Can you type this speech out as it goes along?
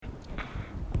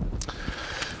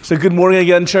So good morning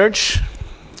again, church.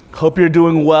 Hope you're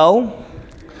doing well.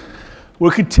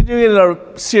 We're continuing in our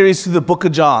series through the book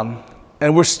of John,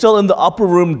 and we're still in the upper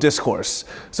room discourse.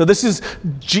 So this is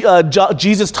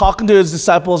Jesus talking to his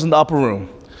disciples in the upper room.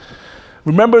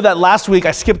 Remember that last week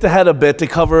I skipped ahead a bit to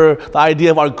cover the idea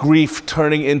of our grief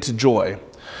turning into joy.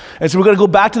 And so we're going to go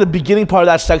back to the beginning part of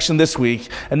that section this week,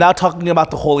 and now talking about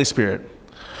the Holy Spirit.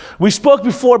 We spoke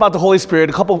before about the Holy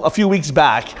Spirit a few weeks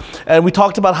back, and we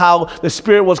talked about how the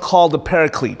Spirit was called the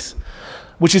Paraclete,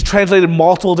 which is translated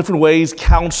multiple different ways: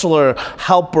 counselor,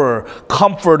 helper,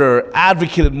 comforter,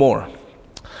 advocate, and more.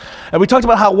 And we talked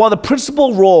about how one of the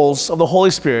principal roles of the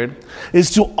Holy Spirit is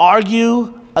to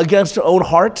argue against our own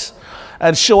heart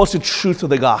and show us the truth of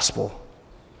the gospel.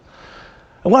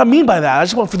 And what I mean by that, I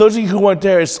just want, for those of you who weren't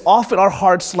there, is often our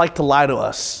hearts like to lie to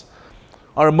us.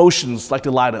 Our emotions like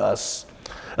to lie to us.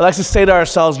 It likes to say to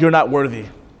ourselves, you're not worthy.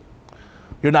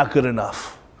 You're not good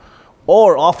enough.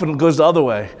 Or often it goes the other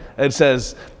way and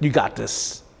says, you got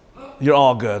this. You're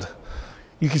all good.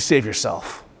 You can save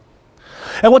yourself.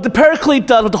 And what the Paraclete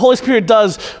does, what the Holy Spirit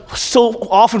does so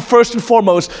often, first and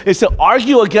foremost, is to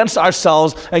argue against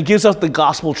ourselves and gives us the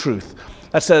gospel truth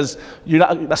that says,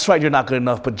 that's right, you're not good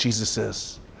enough, but Jesus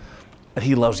is. And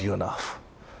he loves you enough.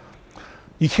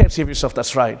 You can't save yourself,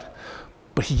 that's right.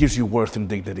 But he gives you worth and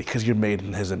dignity because you're made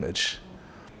in his image.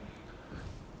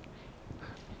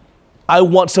 I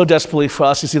want so desperately for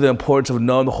us to see the importance of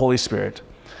knowing the Holy Spirit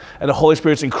and the Holy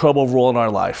Spirit's incredible role in our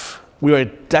life. We are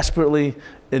desperately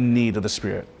in need of the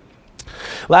Spirit.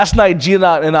 Last night,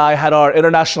 Gina and I had our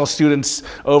international students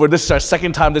over. This is our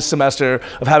second time this semester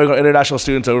of having our international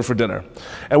students over for dinner.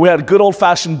 And we had a good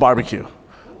old-fashioned barbecue.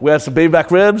 We had some baby back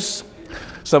ribs,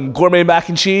 some gourmet mac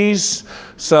and cheese,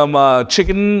 some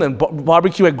chicken and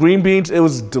barbecue and green beans. It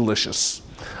was delicious.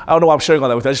 I don't know why I'm sharing all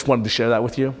that with you. I just wanted to share that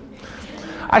with you.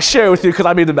 I share it with you because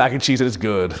I made the mac and cheese and it's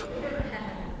good.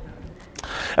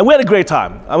 And we had a great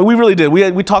time. I mean, we really did.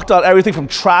 We talked about everything from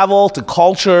travel to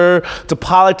culture to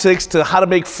politics to how to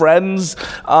make friends,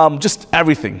 just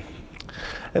everything.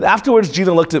 And afterwards,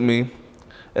 Gina looked at me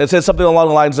and said something along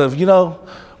the lines of,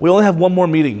 we only have one more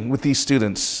meeting with these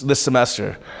students this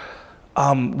semester.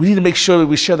 We need to make sure that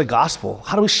we share the gospel.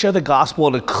 How do we share the gospel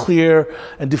in a clear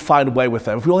and defined way with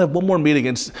them? If we only have one more meeting,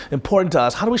 it's important to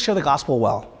us. How do we share the gospel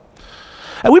well?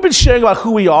 And we've been sharing about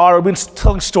who we are. We've been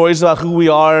telling stories about who we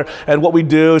are and what we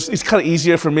do. It's kind of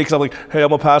easier for me because I'm like, hey,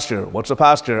 I'm a pastor. What's a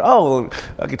pastor? Oh,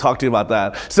 I can talk to you about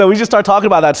that. So we just start talking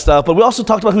about that stuff. But we also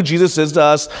talked about who Jesus is to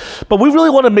us. But we really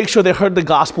want to make sure they heard the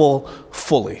gospel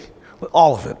fully,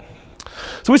 all of it.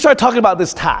 So we started talking about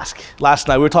this task last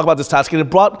night. We were talking about this task, and it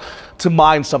brought to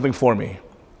mind something for me.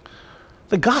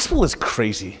 The gospel is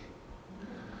crazy.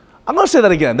 I'm going to say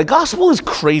that again. The gospel is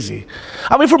crazy.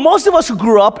 I mean, for most of us who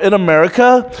grew up in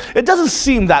America, it doesn't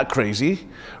seem that crazy.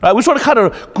 Right? We sort of kind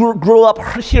of grew up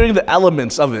hearing the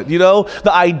elements of it.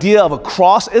 The idea of a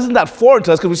cross isn't that foreign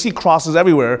to us because we see crosses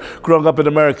everywhere growing up in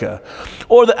America.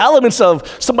 Or the elements of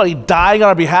somebody dying on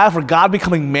our behalf or God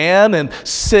becoming man and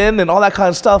sin and all that kind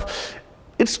of stuff.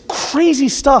 It's crazy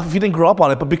stuff if you didn't grow up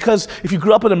on it, but because if you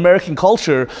grew up in American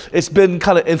culture, it's been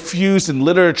kind of infused in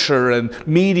literature and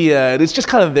media, and it's just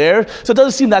kind of there, so it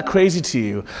doesn't seem that crazy to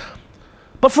you.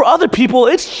 But for other people,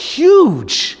 it's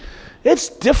huge. It's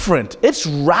different. It's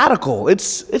radical.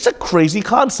 It's a crazy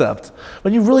concept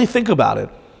when you really think about it.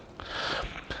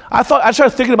 I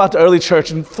started thinking about the early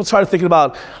church and started thinking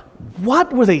about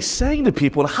what were they saying to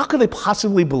people and how could they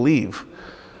possibly believe?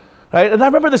 Right? And I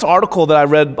remember this article that I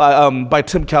read by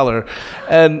Tim Keller,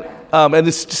 and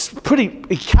it's just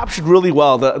it captured really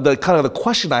well the kind of the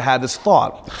question I had, this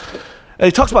thought. And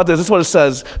he talks about this. This is what it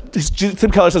says. Tim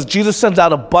Keller says, Jesus sends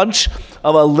out a bunch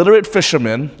of illiterate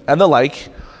fishermen and the like,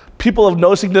 people of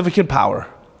no significant power.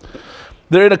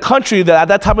 They're in a country that at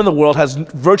that time in the world has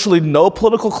virtually no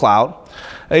political clout.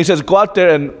 And he says, go out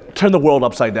there and turn the world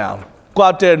upside down. Go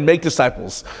out there and make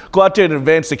disciples. Go out there and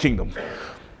advance the kingdom.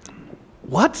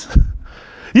 What?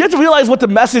 You have to realize what the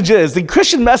message is. The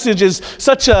Christian message is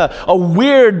such a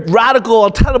weird, radical,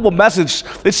 untenable message.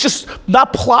 It's just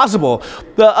not plausible.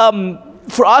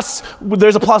 For us,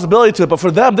 there's a plausibility to it, but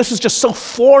for them, this is just so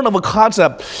foreign of a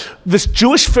concept. This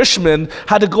Jewish fisherman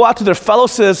had to go out to their fellow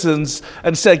citizens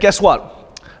and say, guess what?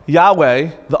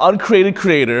 Yahweh, the uncreated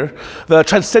creator, the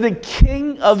transcendent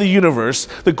king of the universe,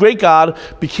 the great God,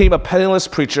 became a penniless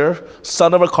preacher,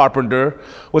 son of a carpenter,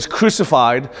 was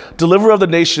crucified, deliverer of the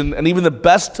nation, and even the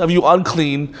best of you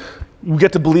unclean, you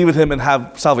get to believe in him and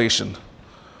have salvation.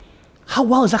 How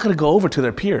well is that going to go over to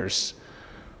their peers?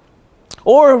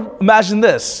 Or imagine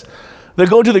this. They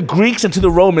go to the Greeks and to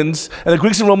the Romans, and the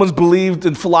Greeks and Romans believed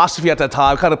in philosophy at that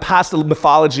time, kind of past the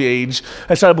mythology age,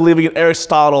 and started believing in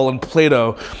Aristotle and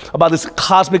Plato about this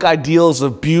cosmic ideals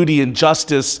of beauty and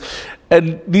justice.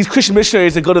 And these Christian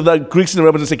missionaries that go to the Greeks and the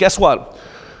Romans and say, guess what?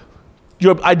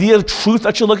 Your idea of truth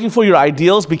that you're looking for, your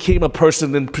ideals, became a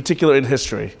person in particular in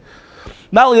history.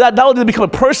 Not only that, not only did it become a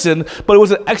person, but it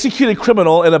was an executed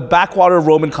criminal in a backwater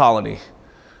Roman colony.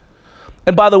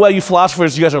 And by the way, you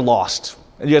philosophers, you guys are lost.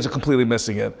 And you guys are completely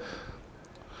missing it.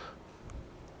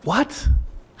 What?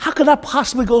 How could that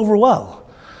possibly go over well?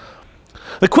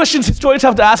 The question historians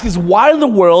have to ask is, why in the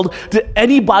world did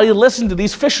anybody listen to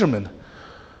these fishermen?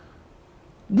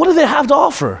 What do they have to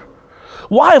offer?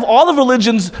 Why, of all the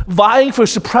religions vying for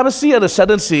supremacy and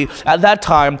ascendancy at that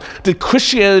time, did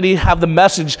Christianity have the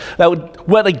message that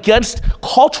went against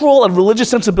cultural and religious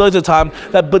sensibilities at the time,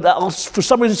 but for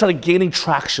some reason started gaining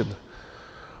traction?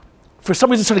 For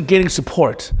some reason started gaining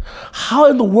support. How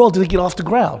in the world did it get off the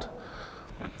ground?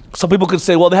 Some people could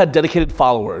say, well, they had dedicated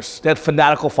followers. They had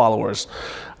fanatical followers.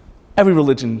 Every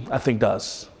religion, I think,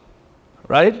 does.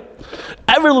 Right?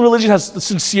 Every religion has the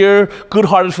sincere,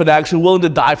 good-hearted fanatics who are willing to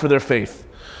die for their faith.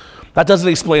 That doesn't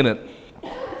explain it.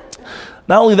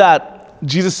 Not only that,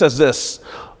 Jesus says this.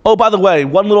 Oh, by the way,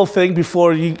 one little thing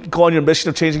before you go on your mission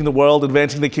of changing the world,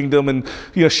 advancing the kingdom, and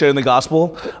sharing the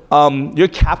gospel. Your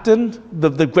captain,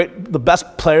 the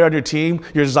best player on your team,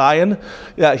 your Zion,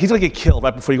 he's gonna get killed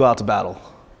right before you go out to battle.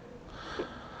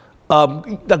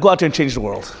 Now go out there and change the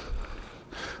world.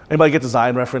 Anybody get the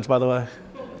Zion reference, by the way?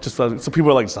 Just so people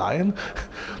are like, Zion?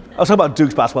 I was talking about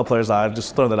Duke's basketball player Zion,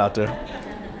 just throwing that out there.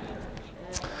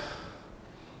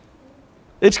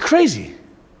 It's crazy.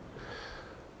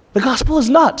 The gospel is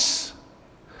nuts.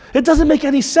 It doesn't make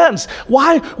any sense.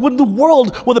 Why would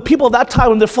the people of that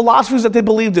time, and the philosophies that they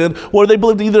believed in, or they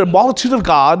believed in either a multitude of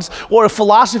gods, or a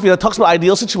philosophy that talks about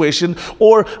ideal situation,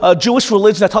 or a Jewish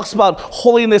religion that talks about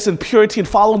holiness and purity and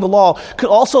following the law, could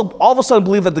also all of a sudden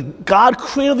believe that the God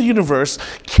creator of the universe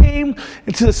came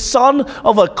into the son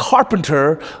of a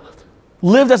carpenter,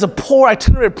 lived as a poor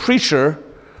itinerant preacher,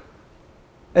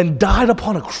 and died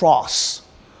upon a cross?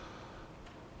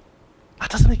 That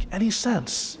doesn't make any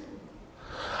sense.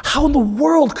 How in the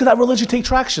world could that religion take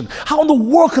traction? How in the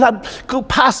world could that go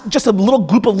past just a little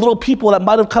group of little people that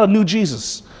might have kind of knew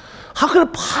Jesus? How could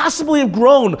it possibly have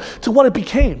grown to what it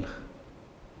became?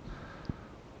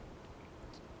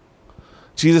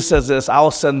 Jesus says this, I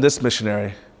will send this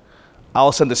missionary. I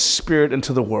will send the Spirit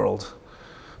into the world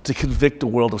to convict the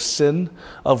world of sin,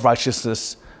 of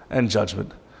righteousness, and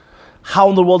judgment. How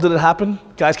in the world did it happen?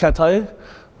 Guys, can I tell you?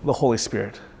 The Holy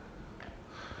Spirit.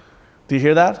 Do you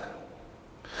hear that?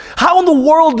 How in the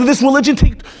world did this religion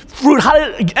take fruit? How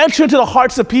did it enter into the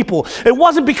hearts of people? It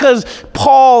wasn't because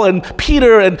Paul and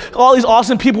Peter and all these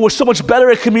awesome people were so much better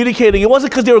at communicating. It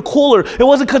wasn't because they were cooler. It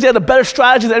wasn't because they had a better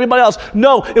strategy than anybody else.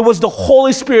 No, it was the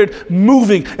Holy Spirit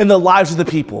moving in the lives of the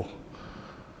people.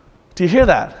 Do you hear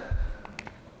that?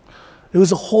 It was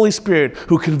the Holy Spirit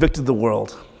who convicted the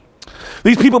world.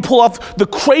 These people pull off the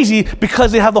crazy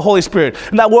because they have the Holy Spirit.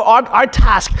 Now, our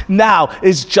task now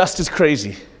is just as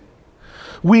crazy.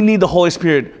 We need the Holy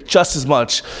Spirit just as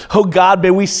much. Oh God, may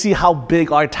we see how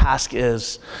big our task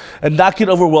is and not get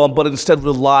overwhelmed, but instead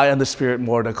rely on the Spirit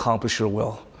more to accomplish your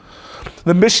will.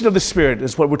 The mission of the Spirit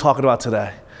is what we're talking about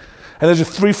today. And there's a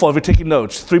threefold, if you're taking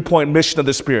notes, 3-point mission of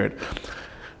the Spirit.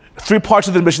 3 parts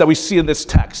of the mission that we see in this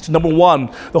text. Number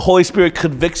 1, the Holy Spirit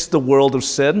convicts the world of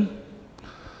sin.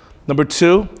 Number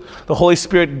 2, the Holy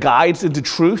Spirit guides into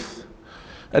truth.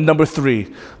 And number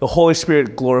 3, the Holy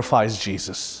Spirit glorifies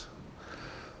Jesus.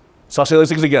 So I'll say those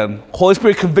things again. Holy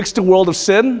Spirit convicts the world of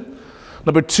sin.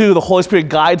 Number 2, the Holy Spirit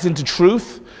guides into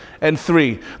truth. And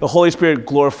 3, the Holy Spirit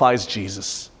glorifies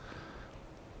Jesus.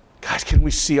 Guys, can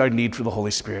we see our need for the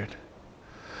Holy Spirit?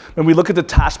 When we look at the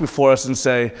task before us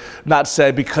and not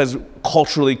say because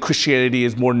culturally Christianity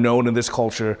is more known in this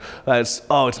culture, it's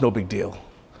no big deal.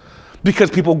 Because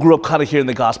people grew up kind of hearing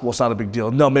the gospel, it's not a big deal.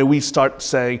 No, may we start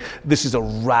saying this is a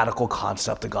radical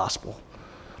concept, the gospel.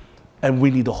 And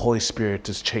we need the Holy Spirit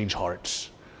to change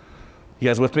hearts. You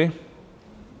guys with me?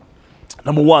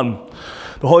 Number 1,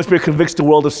 the Holy Spirit convicts the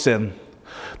world of sin.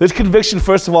 This conviction,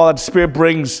 first of all, that the Spirit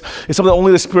brings is something that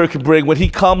only the Spirit can bring. When the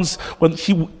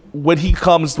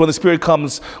Spirit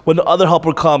comes, when the other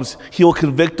helper comes, he will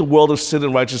convict the world of sin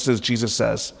and righteousness, Jesus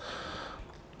says.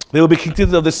 They will be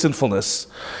convicted of this sinfulness.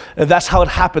 And that's how it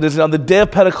happened. Is on the day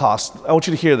of Pentecost, I want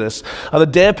you to hear this. On the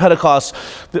day of Pentecost,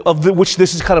 which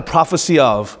this is kind of prophecy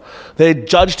of, they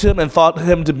judged him and thought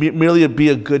him to merely be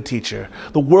a good teacher.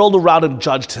 The world around him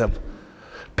judged him.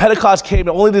 Pentecost came and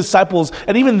only the disciples,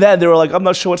 and even then they were like, I'm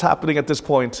not sure what's happening at this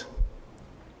point.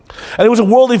 And it was a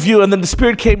worldly view, and then the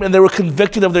Spirit came and they were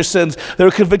convicted of their sins. They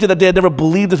were convicted that they had never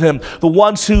believed in him. The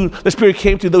ones who the Spirit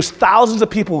came to, those thousands of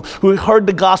people who heard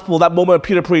the gospel that moment when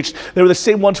Peter preached, they were the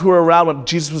same ones who were around when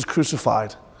Jesus was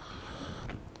crucified.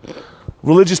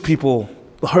 Religious people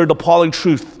heard the appalling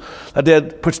truth that they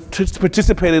had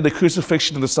participated in the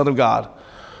crucifixion of the Son of God.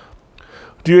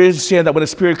 Do you understand that when the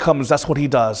Spirit comes, that's what he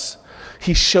does?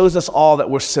 He shows us all that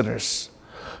we're sinners.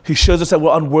 He shows us that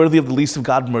we're unworthy of the least of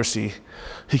God's mercy.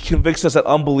 He convicts us that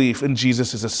unbelief in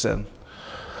Jesus is a sin.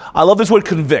 I love this word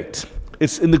convict.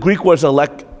 It's in the Greek word,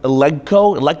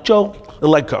 elegko.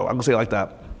 I'm going to say it like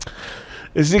that.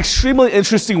 It's an extremely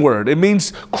interesting word. It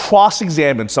means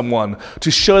cross-examine someone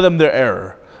to show them their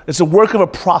error. It's the work of a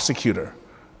prosecutor,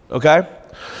 okay?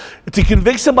 To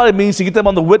convict somebody means to get them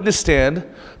on the witness stand,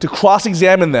 to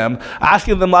cross-examine them,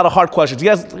 asking them a lot of hard questions. You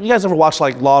guys ever watch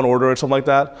like Law and Order or something like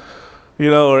that? You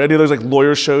know, or any of those like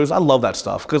lawyer shows? I love that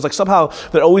stuff because like somehow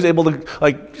they're always able to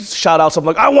like shout out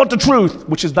something like, I want the truth,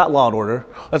 which is not Law and Order.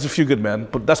 That's A Few Good Men,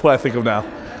 but that's what I think of now.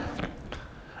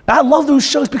 And I love those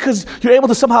shows because you're able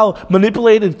to somehow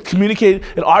manipulate and communicate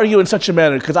and argue in such a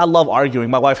manner, because I love arguing.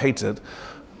 My wife hates it,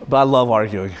 but I love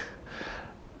arguing.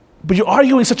 But you're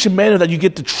arguing in such a manner that you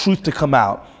get the truth to come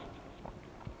out.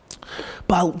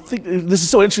 But I think this is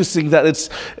so interesting that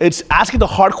it's asking the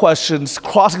hard questions,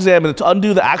 cross-examining to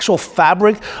undo the actual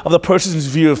fabric of the person's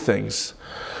view of things,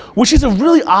 which is a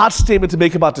really odd statement to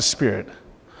make about the Spirit.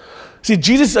 See,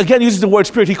 Jesus, again, uses the word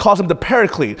Spirit. He calls him the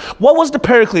Paraclete. What was the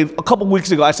Paraclete? A couple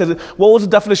weeks ago, I said, what was the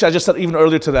definition I just said even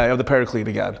earlier today of the Paraclete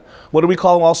again? What do we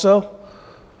call him also?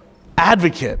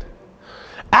 Advocate.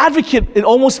 Advocate, it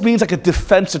almost means like a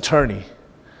defense attorney.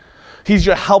 He's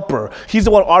your helper. He's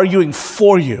the one arguing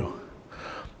for you.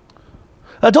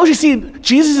 Now, don't you see,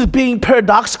 Jesus is being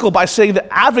paradoxical by saying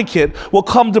the advocate will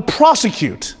come to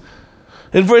prosecute.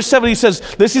 In verse 7, he says,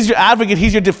 this is your advocate,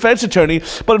 he's your defense attorney.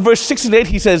 But in verse 6 and 8,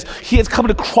 he says, he has come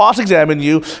to cross-examine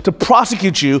you, to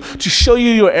prosecute you, to show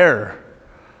you your error.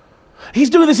 He's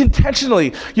doing this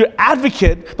intentionally. Your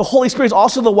advocate, the Holy Spirit, is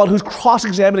also the one who's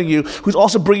cross-examining you, who's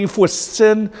also bringing forth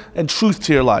sin and truth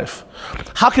to your life.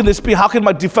 How can this be? How can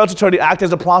my defense attorney act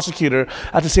as a prosecutor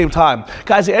at the same time?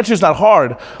 Guys, the answer is not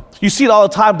hard. You see it all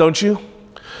the time, don't you?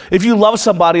 If you love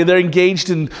somebody and they're engaged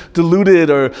in deluded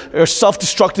or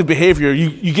self-destructive behavior,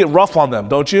 you get rough on them,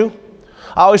 don't you?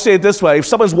 I always say it this way. If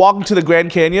someone's walking to the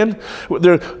Grand Canyon,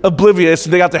 they're oblivious,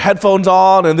 and they got their headphones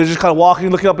on, and they're just kind of walking,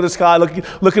 looking up in the sky,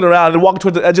 looking around, and they're walking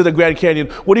toward the edge of the Grand Canyon,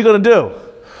 what are you going to do?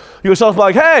 You're going to be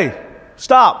like, hey,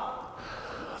 stop.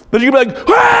 Then you're going to be like,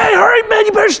 hey, hurry, man,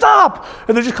 you better stop.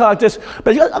 And they're just kind of like this.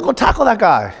 But I'm going to tackle that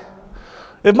guy.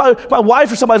 If my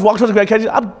wife or somebody's walking towards the Grand Canyon,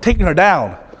 I'm taking her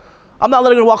down. I'm not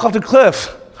letting her walk off the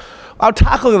cliff. I'm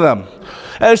tackling them.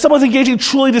 And if someone's engaging in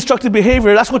truly destructive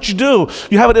behavior, that's what you do.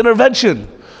 You have an intervention.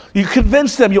 You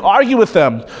convince them, you argue with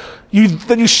them,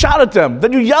 then you shout at them,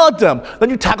 then you yell at them, then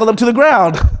you tackle them to the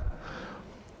ground.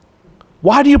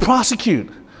 Why do you prosecute?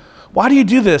 Why do you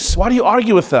do this? Why do you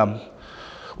argue with them?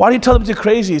 Why do you tell them they're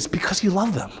crazy? It's because you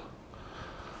love them.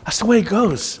 That's the way it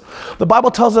goes. The Bible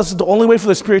tells us that the only way for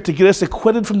the Spirit to get us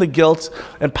acquitted from the guilt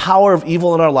and power of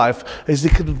evil in our life is to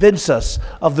convince us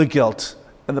of the guilt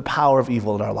and the power of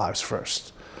evil in our lives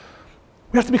first.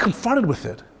 We have to be confronted with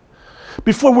it.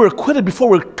 Before we're acquitted, before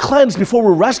we're cleansed, before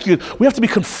we're rescued, we have to be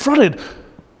confronted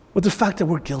with the fact that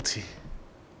we're guilty.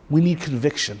 We need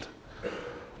conviction.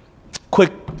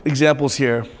 Quick examples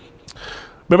here.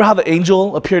 Remember how the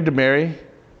angel appeared to Mary?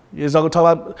 You guys know what I'm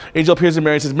talking about? Angel appears to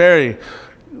Mary and says, Mary,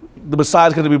 the Messiah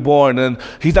is going to be born, and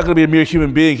he's not going to be a mere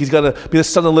human being. He's going to be the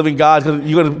Son of the living God.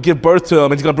 You're going to give birth to him,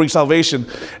 and he's going to bring salvation.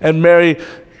 And Mary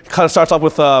kind of starts off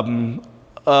with,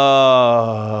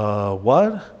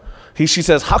 what? She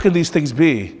says, how can these things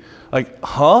be? Like,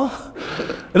 huh?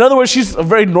 In other words, she's a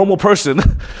very normal person.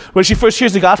 When she first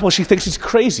hears the gospel, she thinks it's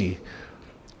crazy.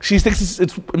 She thinks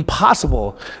it's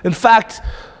impossible. In fact,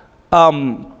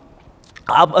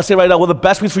 I'll say right now, one of the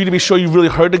best ways for you to be sure you really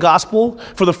heard the gospel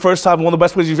for the first time, one of the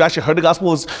best ways you've actually heard the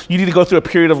gospel is you need to go through a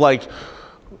period of like,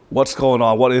 what's going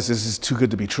on? What is this? This is too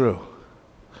good to be true.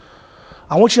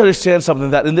 I want you to understand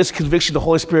something, that in this conviction, the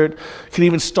Holy Spirit can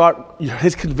even start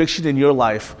his conviction in your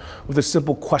life with a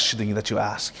simple questioning that you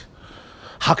ask.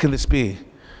 How can this be?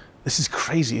 This is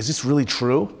crazy. Is this really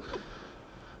true?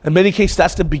 In many cases,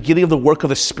 that's the beginning of the work of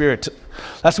the Spirit.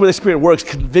 That's the way the Spirit works.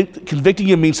 Convicting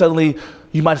you means suddenly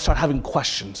you might start having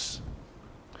questions.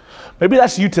 Maybe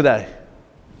that's you today.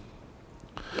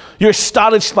 You're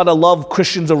astonished by the love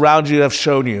Christians around you have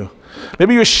shown you.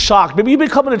 Maybe you're shocked. Maybe you've been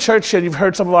coming to church and you've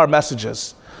heard some of our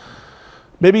messages.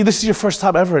 Maybe this is your first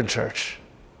time ever in church.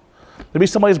 Maybe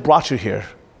somebody's brought you here.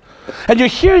 And you're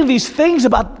hearing these things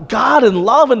about God and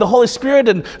love and the Holy Spirit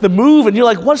and the move, and you're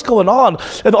like, what's going on?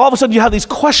 And all of a sudden you have these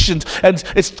questions, and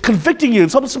it's convicting you.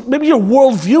 Maybe your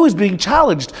worldview is being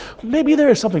challenged. Maybe there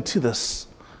is something to this.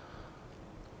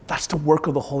 That's the work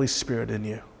of the Holy Spirit in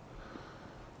you.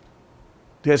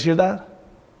 Do you guys hear that?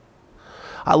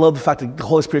 I love the fact that the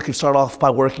Holy Spirit can start off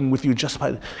by working with you just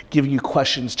by giving you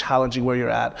questions, challenging where you're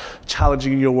at,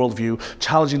 challenging your worldview,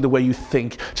 challenging the way you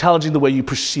think, challenging the way you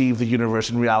perceive the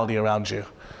universe and reality around you.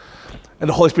 And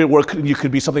the Holy Spirit work in you could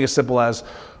be something as simple as,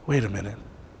 wait a minute,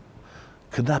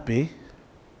 could that be?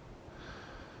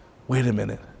 Wait a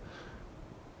minute,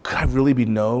 could I really be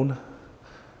known?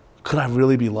 Could I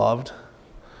really be loved?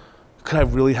 Could I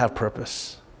really have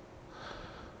purpose?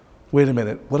 Wait a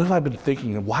minute, what have I been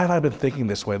thinking, and why have I been thinking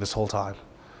this way this whole time?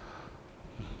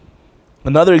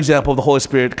 Another example of the Holy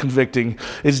Spirit convicting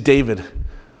is David.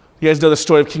 You guys know the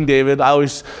story of King David.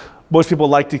 Most people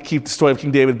like to keep the story of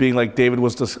King David being like David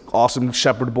was this awesome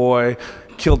shepherd boy,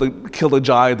 killed a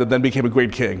giant, and then became a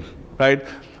great king, right?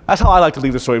 That's how I like to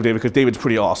leave the story of David, because David's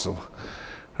pretty awesome,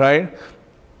 right?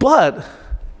 But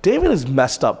David is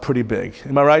messed up pretty big.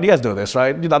 Am I right? You guys know this,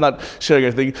 right? I'm not sharing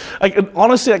anything.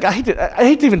 Honestly, I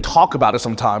hate to even talk about it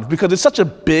sometimes, because it's such a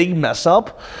big mess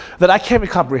up that I can't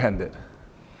even comprehend it.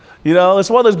 You know, it's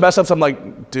one of those mess ups I'm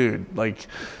like, dude,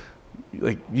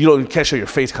 you can't show your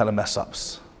face kind of mess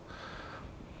ups.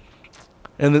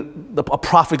 And a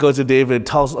prophet goes to David and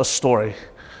tells a story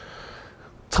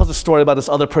about this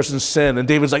other person's sin. And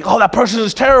David's like, oh, that person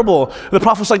is terrible. And the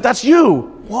prophet's like, that's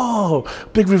you. Whoa,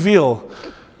 big reveal.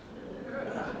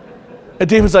 And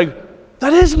David's like,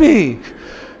 that is me.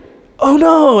 Oh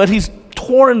no. And he's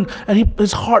torn, and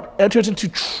his heart enters into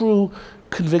true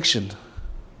conviction.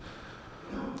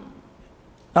 Now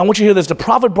I want you to hear this. The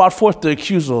prophet brought forth the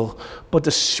accusal, but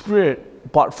the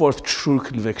Spirit brought forth true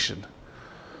conviction.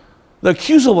 The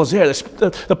accusal was there.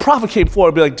 The prophet came forward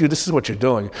and be like, dude, this is what you're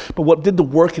doing. But what did the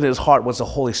work in his heart was the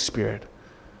Holy Spirit.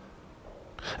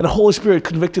 And the Holy Spirit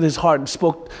convicted his heart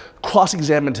and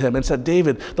cross-examined him and said,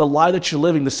 David, the lie that you're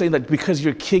living, the saying that because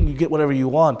you're king, you get whatever you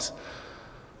want.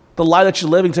 The lie that you're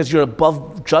living says you're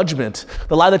above judgment.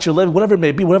 The lie that you're living, whatever it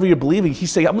may be, whatever you're believing,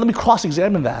 he's saying, let me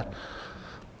cross-examine that.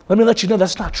 Let me let you know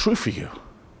that's not true for you.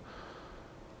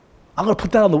 I'm going to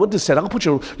put that on the witness stand. I'm going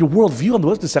to put your worldview on the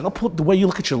witness stand. I'm going to put the way you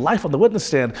look at your life on the witness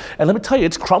stand. And let me tell you,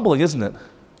 it's crumbling, isn't it?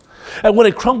 And when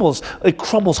it crumbles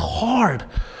hard.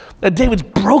 And David's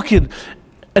broken,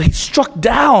 and he's struck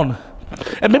down.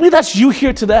 And maybe that's you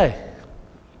here today.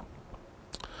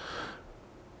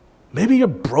 Maybe you're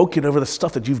broken over the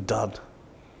stuff that you've done.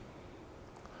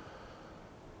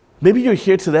 Maybe you're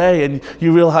here today and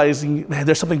you're realizing, man,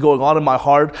 there's something going on in my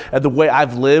heart, and the way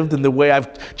I've lived and the way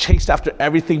I've chased after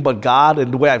everything but God,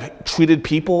 and the way I've treated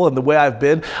people and the way I've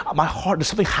been. My heart, there's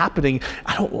something happening.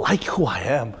 I don't like who I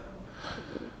am.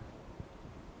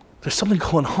 There's something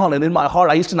going on, and in my heart,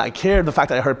 I used to not care the fact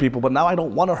that I hurt people, but now I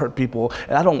don't want to hurt people,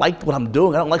 and I don't like what I'm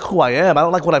doing. I don't like who I am. I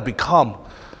don't like what I've become.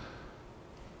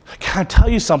 Can I tell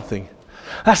you something?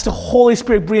 That's the Holy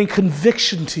Spirit bringing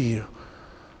conviction to you.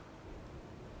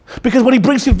 Because when he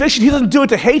brings conviction, he doesn't do it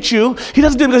to hate you. He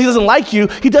doesn't do it because he doesn't like you.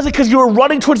 He does it because you're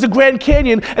running towards the Grand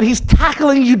Canyon, and he's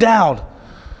tackling you down.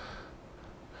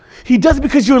 He does it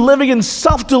because you're living in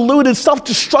self-deluded,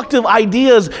 self-destructive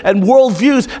ideas and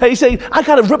worldviews. And he's saying, I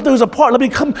got to rip those apart. Let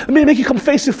me make you come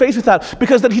face to face with that.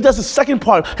 Because then he does his second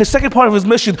part of his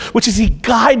mission, which is he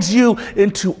guides you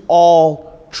into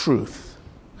all truth.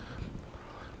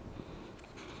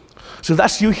 So if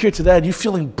that's you here today and you're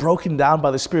feeling broken down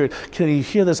by the Spirit, can you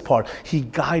hear this part? He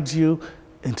guides you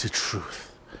into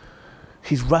truth.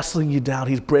 He's wrestling you down.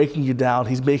 He's breaking you down.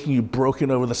 He's making you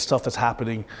broken over the stuff that's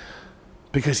happening,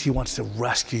 because he wants to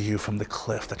rescue you from the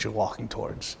cliff that you're walking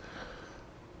towards.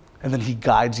 And then he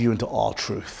guides you into all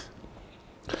truth.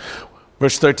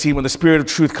 Verse 13, when the Spirit of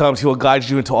truth comes, he will guide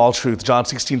you into all truth. John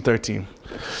 16:13.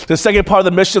 The second part of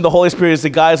the mission of the Holy Spirit is to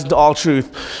guide us into all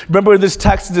truth. Remember, in this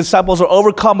text, the disciples are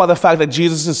overcome by the fact that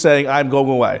Jesus is saying, I'm going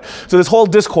away. So this whole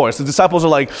discourse, the disciples are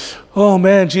like, oh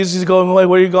man, Jesus is going away.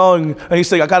 Where are you going? And he's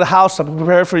saying, I got a house. I'm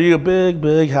prepared for you, a big,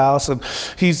 big house. And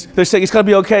they're saying, it's going to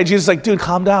be okay. Jesus is like, dude,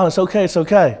 calm down. It's okay. It's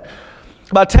okay.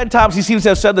 About 10 times he seems to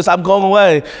have said this, I'm going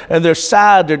away. And they're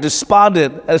sad, they're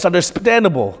despondent, and it's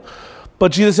understandable.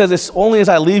 But Jesus says, it's only as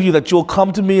I leave you that you'll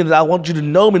come to me and that I want you to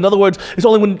know me. In other words, it's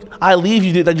only when I leave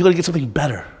you that you're going to get something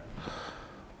better.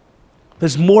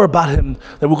 There's more about him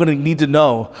that we're going to need to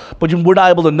know. But we're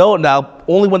not able to know it now.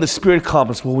 Only when the Spirit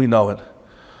comes will we know it.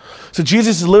 So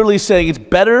Jesus is literally saying, it's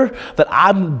better that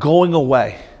I'm going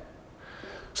away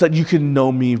so that you can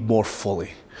know me more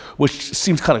fully, which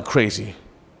seems kind of crazy.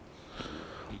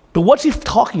 But what's he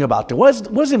talking about there?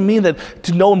 What does it mean that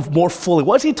to know him more fully?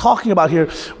 What is he talking about here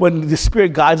when the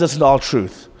Spirit guides us into all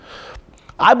truth?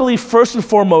 I believe first and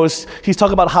foremost, he's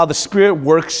talking about how the Spirit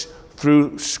works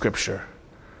through Scripture.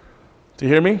 Do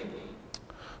you hear me?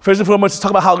 First and foremost, he's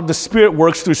talking about how the Spirit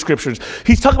works through Scriptures.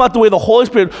 He's talking about the way the Holy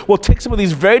Spirit will take some of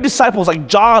these very disciples like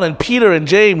John and Peter and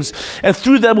James, and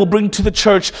through them will bring to the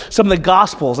church some of the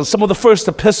Gospels and some of the first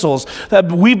epistles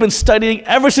that we've been studying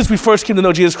ever since we first came to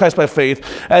know Jesus Christ by faith.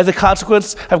 As a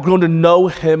consequence, have grown to know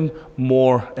him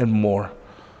more and more.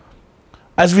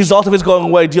 As a result of his going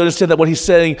away, do you understand that what he's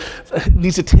saying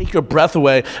needs to take your breath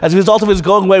away? As a result of his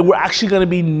going away, we're actually going to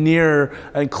be nearer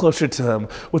and closer to him.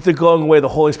 With the going away, the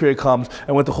Holy Spirit comes,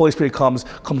 and when the Holy Spirit comes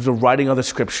the writing of the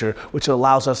Scripture, which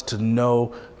allows us to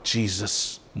know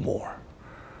Jesus more.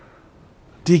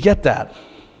 Do you get that?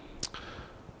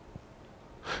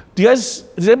 Does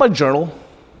anybody journal?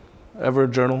 Ever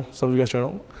journal? Some of you guys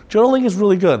journal? Journaling is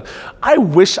really good. I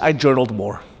wish I journaled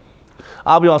more.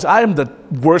 I'll be honest, I am the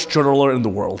worst journaler in the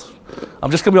world.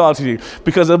 I'm just going to be honest with you.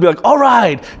 Because it'll be like, all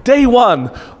right, day 1,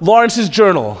 Lawrence's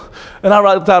journal. And I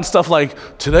write down stuff like,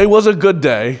 today was a good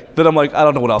day. Then I'm like, I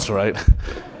don't know what else to write.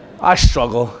 I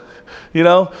struggle, you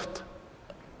know?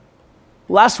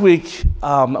 Last week, we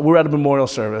were at a memorial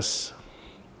service.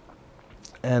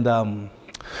 And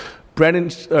Brandon,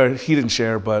 he didn't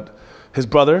share, but his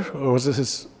brother, or was it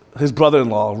his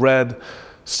brother-in-law, read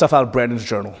stuff out of Brandon's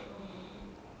journal.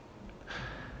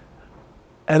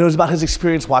 And it was about his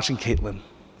experience watching Caitlin.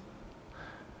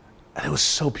 And it was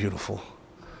so beautiful.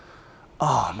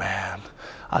 Oh, man.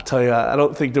 I'll tell you, I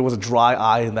don't think there was a dry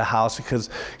eye in the house because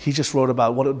he just wrote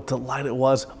about what a delight it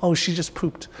was. Oh, she just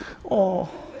pooped. Oh,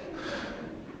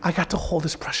 I got to hold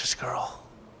this precious girl.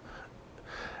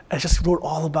 And just wrote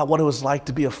all about what it was like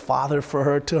to be a father for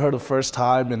her, to her the first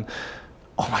time. And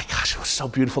oh my gosh, it was so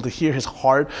beautiful to hear his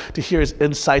heart, to hear his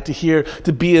insight,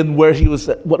 to be in where he was,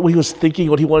 what he was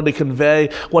thinking, what he wanted to convey,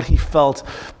 what he felt.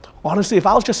 Honestly, if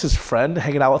I was just his friend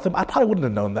hanging out with him, I probably wouldn't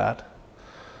have known that.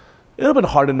 It would have been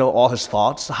hard to know all his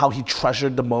thoughts, how he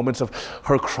treasured the moments of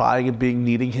her crying and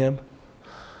needing him.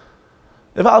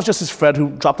 If I was just his friend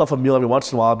who dropped off a meal every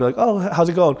once in a while, I'd be like, oh, how's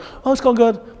it going? Oh, it's going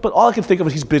good. But all I can think of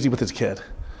is he's busy with his kid.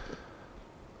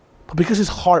 But because his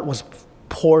heart was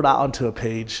poured out onto a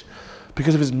page,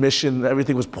 because of his mission,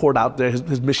 everything was poured out there,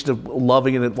 his mission of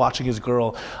loving and watching his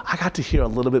girl, I got to hear a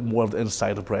little bit more of the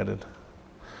insight of Brandon.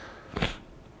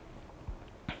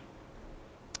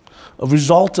 A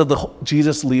result of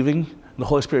Jesus leaving and the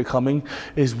Holy Spirit coming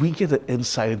is we get the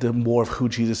insight into more of who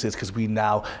Jesus is because we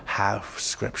now have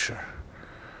Scripture.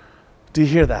 Do you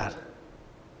hear that?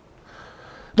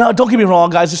 Now, don't get me wrong,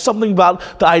 guys. There's something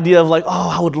about the idea of like, oh,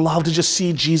 I would love to just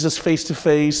see Jesus face to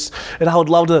face, and I would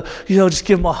love to, just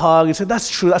give him a hug and say, that's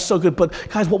true, that's so good. But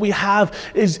guys, what we have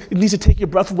it needs to take your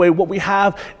breath away. What we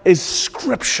have is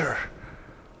Scripture.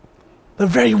 The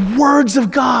very words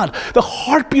of God, the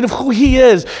heartbeat of who he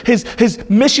is, his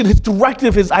mission, his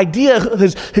directive, his idea,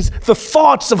 the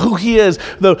thoughts of who he is,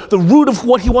 the root of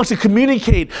what he wants to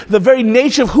communicate, the very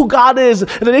nature of who God is,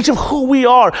 and the nature of who we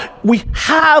are. We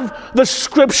have the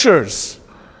Scriptures.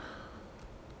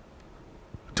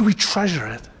 Do we treasure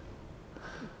it?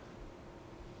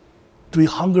 Do we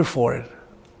hunger for it?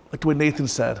 Like the way Nathan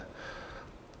said.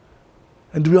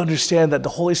 And do we understand that the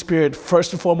Holy Spirit,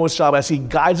 first and foremost job, as he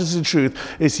guides us in truth,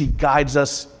 is he guides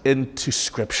us into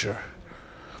Scripture.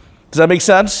 Does that make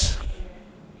sense?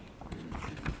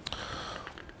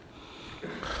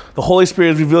 The Holy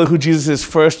Spirit is revealing who Jesus is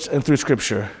first and through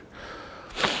Scripture.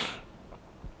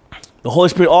 The Holy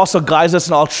Spirit also guides us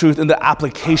in all truth in the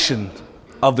application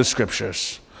of the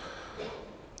Scriptures.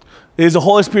 It is the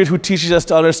Holy Spirit who teaches us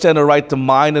to understand aright the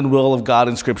mind and will of God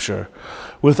in Scripture.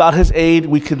 Without his aid,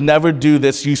 we could never do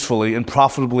this usefully and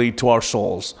profitably to our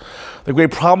souls. The great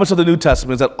promise of the New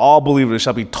Testament is that all believers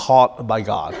shall be taught by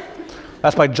God.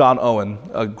 That's by John Owen,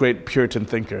 a great Puritan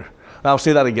thinker. Now I'll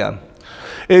say that again.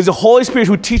 It is the Holy Spirit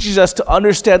who teaches us to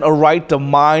understand aright the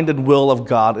mind and will of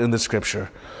God in the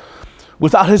Scripture.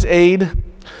 Without his aid,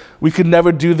 we could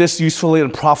never do this usefully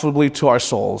and profitably to our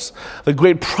souls. The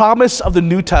great promise of the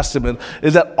New Testament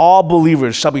is that all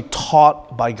believers shall be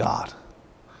taught by God.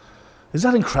 Isn't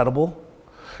that incredible?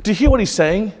 Do you hear what he's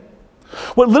saying?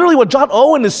 What John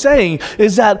Owen is saying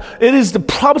is that it is the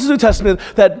promise of the New Testament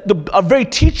that a very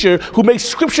teacher who makes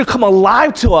Scripture come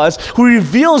alive to us, who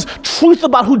reveals truth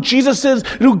about who Jesus is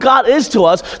and who God is to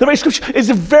us, the very Scripture is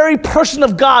the very person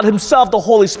of God himself, the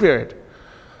Holy Spirit.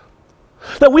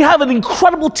 That we have an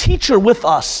incredible teacher with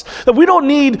us. That we don't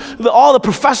need all the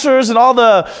professors and all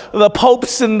the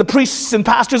popes and the priests and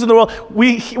pastors in the world.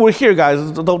 We're here,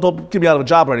 guys. Don't get me out of a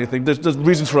job or anything. There's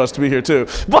reasons for us to be here too.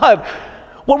 But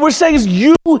What we're saying is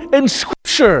you in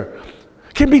Scripture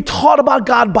can be taught about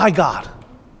God by God.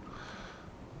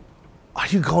 Are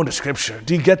you going to Scripture?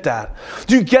 Do you get that?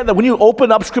 Do you get that when you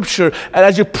open up Scripture and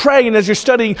as you're praying and as you're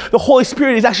studying, the Holy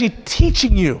Spirit is actually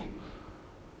teaching you?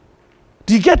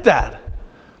 Do you get that?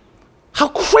 How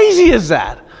crazy is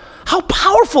that? How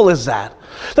powerful is that?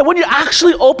 That when you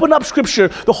actually open up Scripture,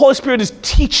 the Holy Spirit is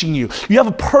teaching you. You have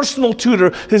a personal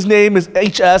tutor. His name is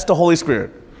HS, the Holy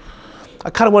Spirit. I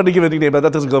kind of wanted to give it a nickname, but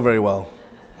that doesn't go very well.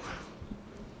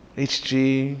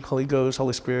 HG, Holy Ghost,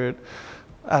 Holy Spirit.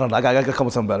 I don't know. I got to come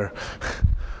with something better.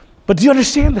 But do you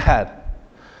understand that?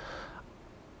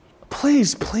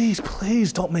 Please, please,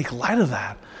 please don't make light of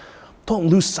that. Don't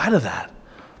lose sight of that.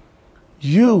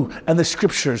 You and the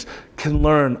Scriptures can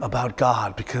learn about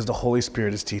God because the Holy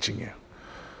Spirit is teaching you.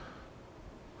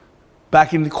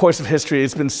 Back in the course of history,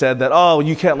 it's been said that, oh,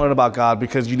 you can't learn about God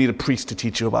because you need a priest to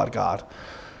teach you about God.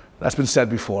 That's been said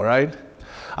before, right?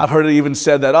 I've heard it even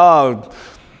said that, oh,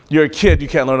 you're a kid, you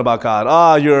can't learn about God.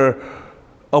 Oh, you're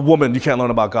a woman, you can't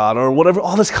learn about God, or whatever,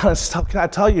 all this kind of stuff. Can I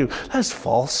tell you, that's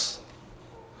false.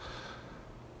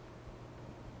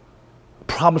 The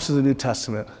promise of the New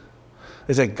Testament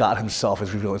is that God himself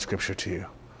is revealing Scripture to you.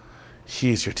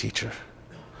 He is your teacher.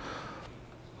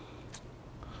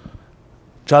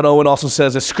 John Owen also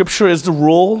says that Scripture is the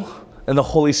rule and the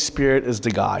Holy Spirit is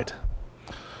the guide.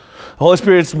 The Holy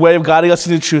Spirit's way of guiding us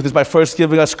into truth is by first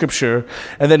giving us Scripture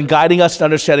and then guiding us in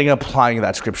understanding and applying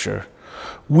that Scripture.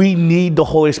 We need the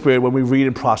Holy Spirit when we read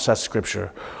and process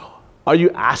Scripture. Are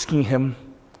you asking him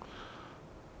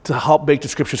to help make the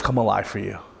Scriptures come alive for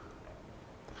you?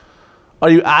 Are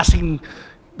you asking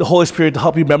the Holy Spirit to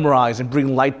help you memorize and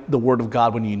bring light the Word of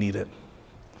God when you need it?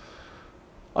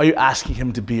 Are you asking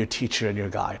him to be your teacher and your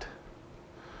guide?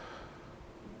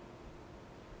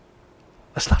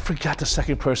 Let's not forget the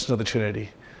second person of the Trinity.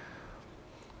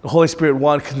 The Holy Spirit,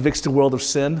 one, convicts the world of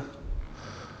sin.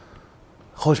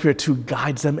 Holy Spirit, two,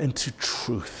 guides them into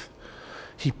truth.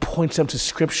 He points them to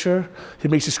Scripture. He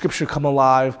makes the Scripture come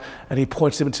alive, and he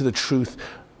points them into the truth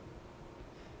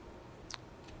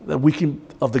that we can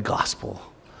of the gospel.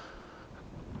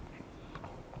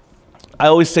 I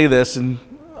always say this, and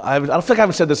I don't feel like I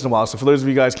haven't said this in a while, so for those of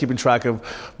you guys keeping track of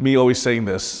me always saying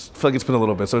this, I feel like it's been a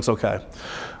little bit, so it's okay.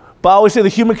 But I always say the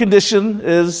human condition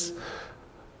is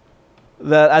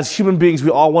that as human beings, we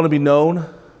all want to be known,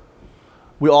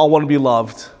 we all want to be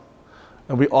loved,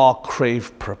 and we all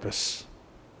crave purpose.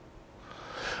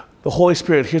 The Holy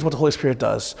Spirit, here's what the Holy Spirit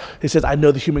does. He says, I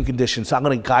know the human condition, so I'm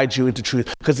going to guide you into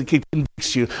truth because it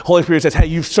convicts you. Holy Spirit says, hey,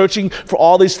 you're searching for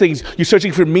all these things. You're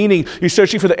searching for meaning. You're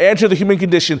searching for the answer to the human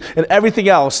condition and everything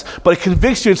else. But it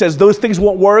convicts you and says, those things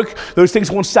won't work. Those things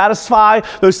won't satisfy.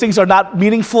 Those things are not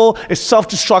meaningful. It's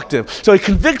self-destructive. So it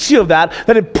convicts you of that.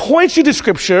 Then it points you to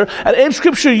Scripture. And in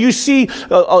Scripture, you see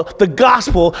the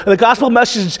gospel and the gospel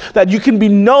message that you can be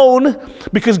known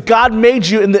because God made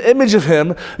you in the image of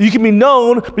him. You can be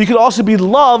known, but you can also be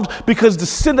loved because the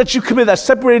sin that you committed that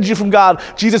separated you from God,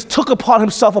 Jesus took upon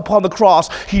himself upon the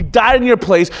cross. He died in your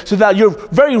place so that your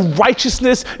very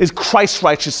righteousness is Christ's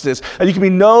righteousness. And you can be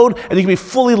known and you can be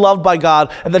fully loved by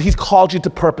God, and that he's called you to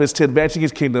purpose, to advancing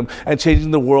his kingdom and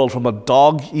changing the world from a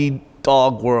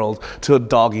dog-eat-dog world to a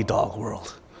dog-eat-dog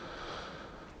world.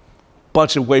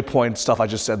 Bunch of waypoint stuff I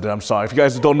just said there. I'm sorry. If you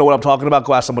guys don't know what I'm talking about,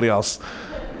 go ask somebody else.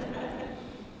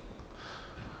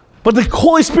 But the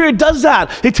Holy Spirit does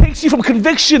that. He takes you from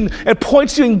conviction and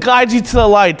points you and guides you to the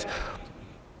light.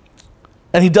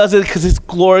 And he does it because his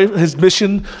glory, his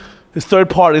mission, his third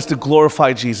part is to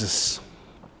glorify Jesus.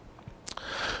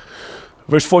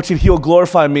 Verse 14, he will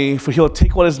glorify me, for he will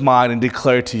take what is mine and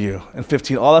declare it to you. And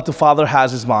 15, all that the Father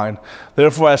has is mine.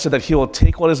 Therefore I said that he will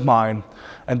take what is mine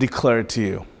and declare it to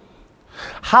you.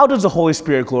 How does the Holy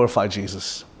Spirit glorify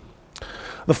Jesus?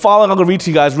 The following I'm going to read to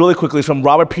you guys really quickly is from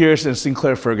Robert Pierce and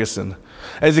Sinclair Ferguson.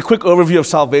 And it's a quick overview of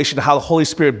salvation and how the Holy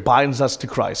Spirit binds us to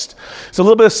Christ. It's a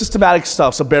little bit of systematic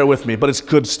stuff, so bear with me, but it's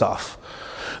good stuff.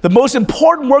 The most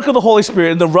important work of the Holy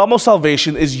Spirit in the realm of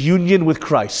salvation is union with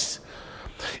Christ.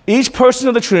 Each person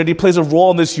of the Trinity plays a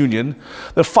role in this union.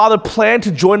 The Father planned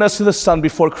to join us to the Son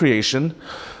before creation.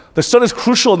 The Son is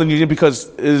crucial in the union because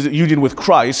it is union with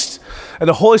Christ. And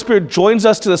the Holy Spirit joins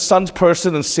us to the Son's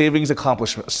person and saving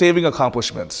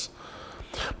accomplishments.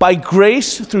 By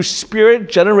grace, through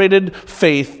Spirit-generated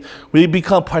faith, we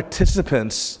become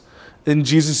participants in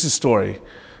Jesus' story,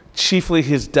 chiefly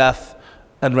his death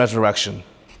and resurrection.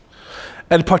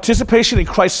 And participation in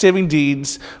Christ's saving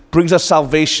deeds brings us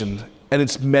salvation and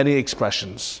its many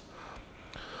expressions.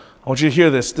 I want you to hear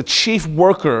this. The chief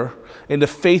worker in the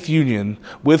faith union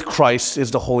with Christ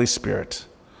is the Holy Spirit.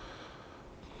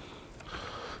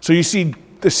 So you see,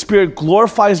 the Spirit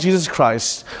glorifies Jesus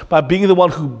Christ by being the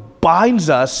one who binds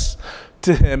us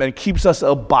to him and keeps us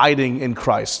abiding in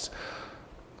Christ.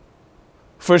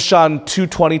 1 John 2,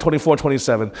 20, 24,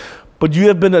 27. But you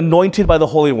have been anointed by the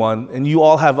Holy One, and you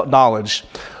all have knowledge.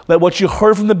 Let what you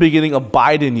heard from the beginning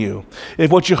abide in you.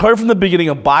 If what you heard from the beginning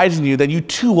abides in you, then you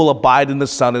too will abide in the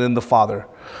Son and in the Father.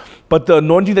 But the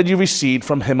anointing that you received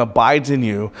from him abides in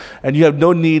you, and you have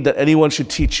no need that anyone should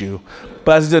teach you.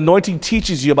 But as the anointing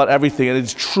teaches you about everything, and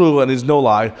it's true and is no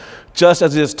lie, just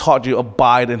as it has taught you,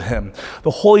 abide in him.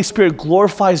 The Holy Spirit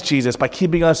glorifies Jesus by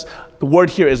keeping us, the word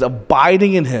here is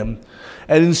abiding in him,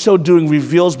 and in so doing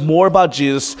reveals more about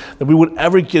Jesus than we would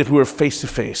ever get if we were face to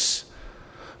face.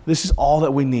 This is all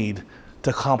that we need to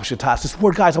accomplish the task. This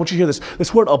word, guys, I want you to hear this.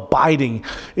 This word abiding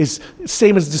is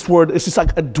same as this word. It's just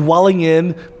like a dwelling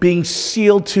in, being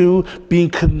sealed to, being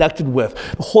connected with.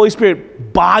 The Holy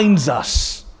Spirit binds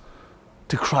us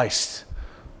to Christ.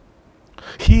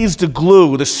 He is the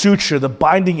glue, the suture, the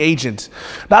binding agent.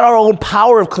 Not our own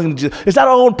power of clinging to Jesus. It's not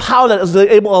our own power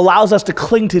that allows us to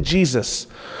cling to Jesus.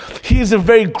 He is the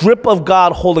very grip of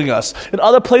God holding us. In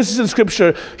other places in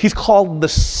Scripture, he's called the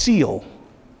seal.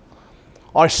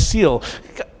 Our seal.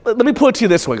 Let me put it to you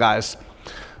this way, guys.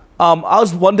 I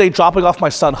was one day dropping off my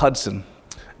son, Hudson,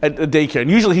 at a daycare.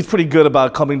 And usually he's pretty good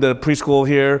about coming to preschool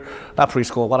here. Not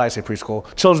preschool. Why did I say preschool?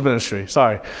 Children's ministry.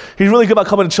 Sorry. He's really good about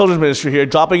coming to children's ministry here,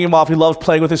 dropping him off. He loves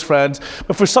playing with his friends.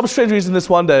 But for some strange reason this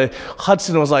one day,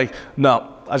 Hudson was like,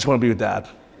 no, I just want to be with Dad.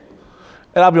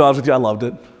 And I'll be honest with you, I loved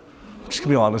it. Just to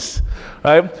be honest.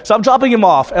 Right? So I'm dropping him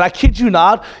off, and I kid you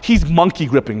not, he's monkey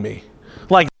gripping me.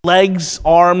 Like legs,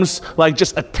 arms, like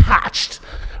just attached,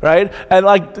 right? And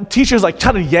like the teacher's like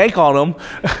trying to yank on him,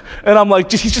 and I'm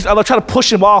like, I'm like trying to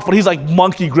push him off, but he's like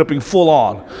monkey gripping full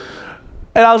on.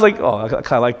 And I was like, oh, I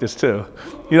kind of like this too,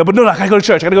 but no, I gotta go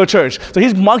to church. So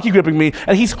he's monkey gripping me,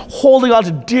 and he's holding on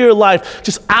to dear life,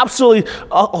 just absolutely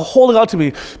holding on to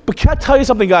me. But can I tell you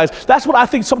something, guys? That's what I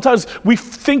think sometimes we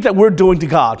think that we're doing to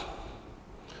God.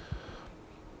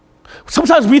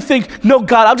 Sometimes we think, no,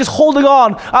 God, I'm just holding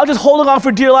on. I'm just holding on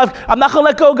for dear life. I'm not going to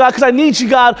let go, God, because I need you,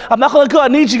 God. I'm not going to let go. I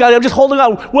need you, God. I'm just holding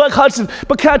on. We're like Hudson.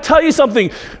 But can I tell you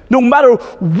something? No matter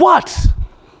what's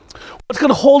going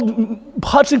to hold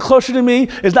Hudson closer to me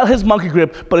is not his monkey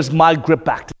grip, but it's my grip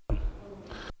back to him.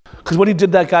 Because when he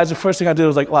did that, guys, the first thing I did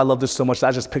was like, oh, I love this so much that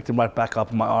I just picked him right back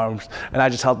up in my arms, and I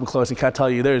just held him close. And can I tell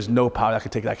you, there is no power that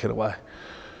can take that kid away.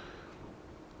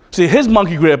 See, his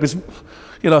monkey grip is...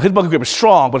 his monkey grip is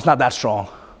strong, but it's not that strong.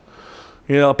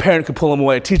 A parent can pull him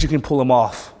away, a teacher can pull him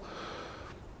off.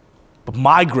 But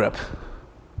my grip,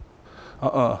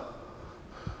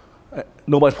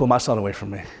 nobody's pulling my son away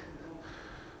from me.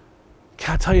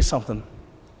 Can I tell you something?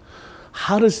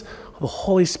 How does the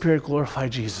Holy Spirit glorify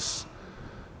Jesus?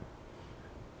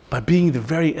 By being the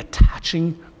very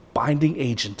attaching, binding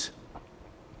agent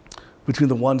between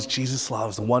the ones Jesus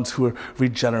loves, the ones who are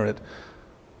regenerate,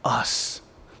 us,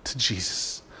 to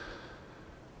Jesus.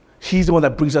 He's the one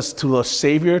that brings us to the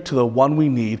Savior, to the one we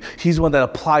need. He's the one that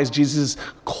applies Jesus'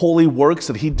 holy works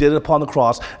that he did upon the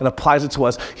cross and applies it to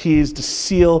us. He is the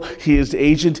seal, he is the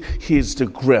agent, he is the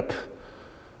grip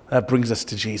that brings us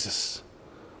to Jesus.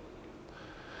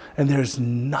 And there's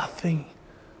nothing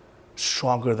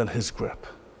stronger than his grip.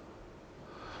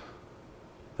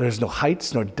 There's no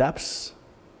heights, no depths,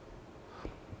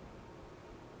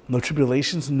 no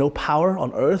tribulations, no power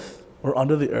on earth or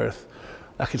under the earth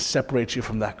that can separate you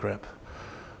from that grip.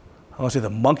 I want to say the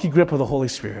monkey grip of the Holy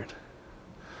Spirit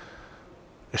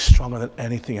is stronger than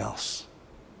anything else.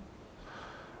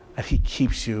 And he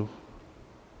keeps you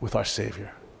with our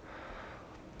Savior.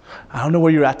 I don't know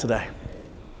where you're at today.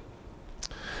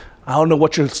 I don't know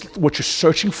what you're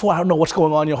searching for. I don't know what's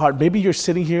going on in your heart. Maybe you're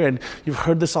sitting here and you've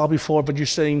heard this all before, but you're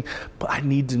saying, but I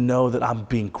need to know that I'm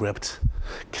being gripped.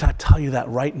 Can I tell you that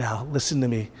right now? Listen to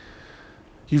me.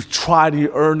 You've tried,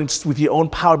 you earn it with your own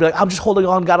power. Be like, I'm just holding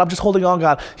on, God. I'm just holding on,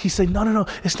 God. He's saying, no.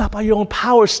 It's not by your own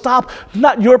power. Stop.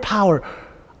 Not your power.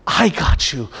 I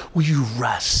got you. Will you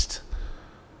rest?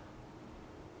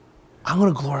 I'm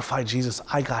going to glorify Jesus.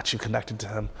 I got you connected to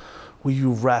him. Will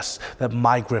you rest that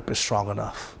my grip is strong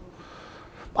enough?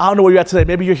 I don't know where you're at today.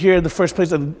 Maybe you're here in the first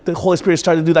place and the Holy Spirit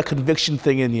started to do that conviction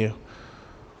thing in you.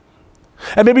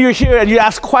 And maybe you're here and you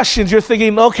ask questions. You're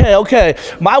thinking, okay,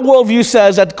 my worldview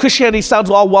says that Christianity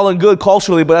sounds all well and good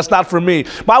culturally, but that's not for me.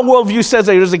 My worldview says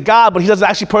that there's a God, but he doesn't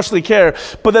actually personally care.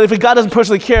 But then if a God doesn't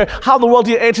personally care, how in the world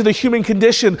do you answer the human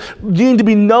condition, needing to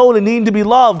be known and needing to be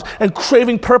loved and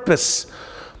craving purpose?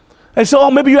 And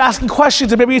so maybe you're asking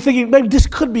questions, and maybe you're thinking, maybe this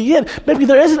could be it. Maybe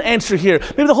there is an answer here.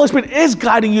 Maybe the Holy Spirit is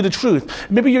guiding you to truth.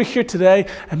 Maybe you're here today,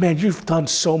 and man, you've done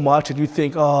so much, and you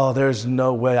think, oh, there's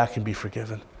no way I can be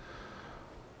forgiven.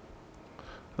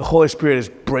 The Holy Spirit is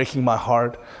breaking my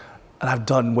heart, and I've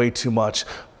done way too much.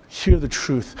 Hear the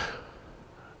truth.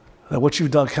 That what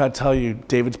you've done, can I tell you,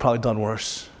 David's probably done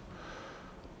worse.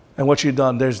 And what you've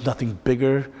done, there's nothing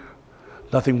bigger,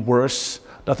 nothing worse,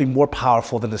 nothing more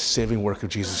powerful than the saving work of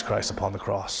Jesus Christ upon the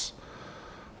cross.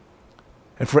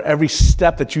 And for every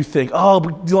step that you think, oh,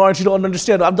 Lawrence, you don't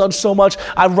understand. I've done so much.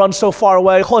 I've run so far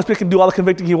away. Holy Spirit can do all the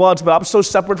convicting he wants, but I'm so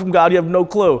separate from God, you have no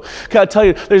clue. Can I tell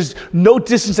you, there's no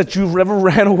distance that you've ever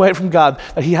ran away from God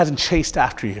that he hasn't chased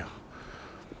after you.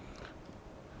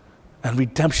 And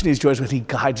redemption is yours when he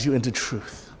guides you into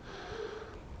truth.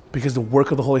 Because the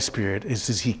work of the Holy Spirit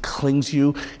is he clings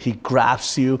you, he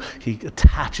grasps you, he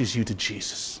attaches you to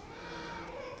Jesus.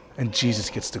 And Jesus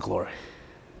gets the glory.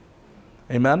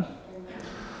 Amen?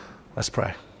 Let's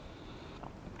pray.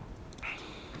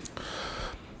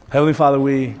 Heavenly Father,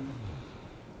 we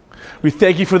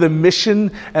thank you for the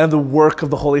mission and the work of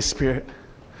the Holy Spirit.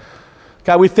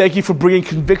 God, we thank you for bringing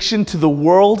conviction to the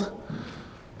world.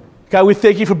 God, we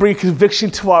thank you for bringing conviction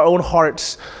to our own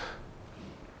hearts.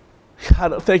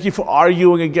 God, thank you for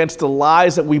arguing against the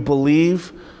lies that we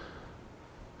believe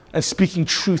and speaking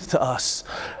truth to us.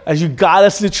 As you guide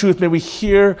us into truth, may we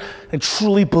hear and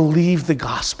truly believe the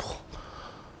gospel.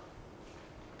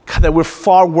 God, that we're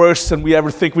far worse than we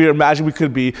ever think we imagine we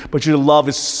could be, but your love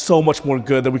is so much more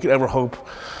good than we could ever hope.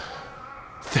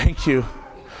 Thank you.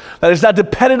 That is not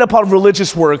dependent upon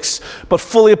religious works, but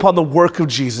fully upon the work of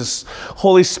Jesus.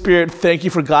 Holy Spirit, thank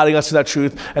you for guiding us to that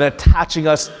truth and attaching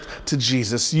us to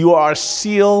Jesus. You are our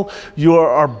seal. You are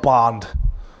our bond.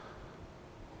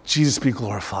 Jesus, be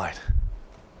glorified.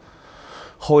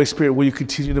 Holy Spirit, will you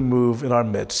continue to move in our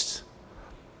midst?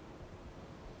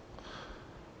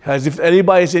 Guys, if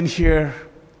anybody's in here,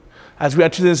 as we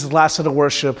enter this last set of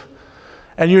worship,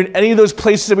 and you're in any of those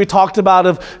places that we talked about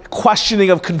of questioning,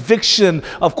 of conviction,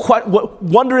 of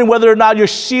wondering whether or not you're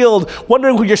sealed,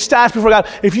 wondering who your status before God,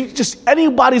 if you just,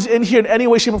 anybody's in here in any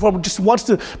way, shape, or form, just wants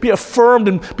to be affirmed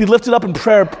and be lifted up in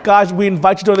prayer, guys, we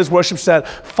invite you to this worship set.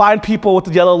 Find people with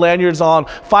the yellow lanyards on.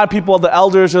 Find people, the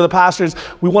elders or the pastors.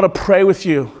 We want to pray with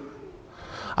you.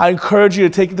 I encourage you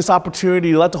to take this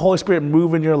opportunity to let the Holy Spirit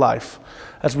move in your life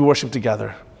as we worship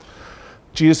together.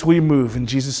 Jesus, will you move in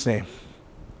Jesus' name?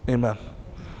 Amen.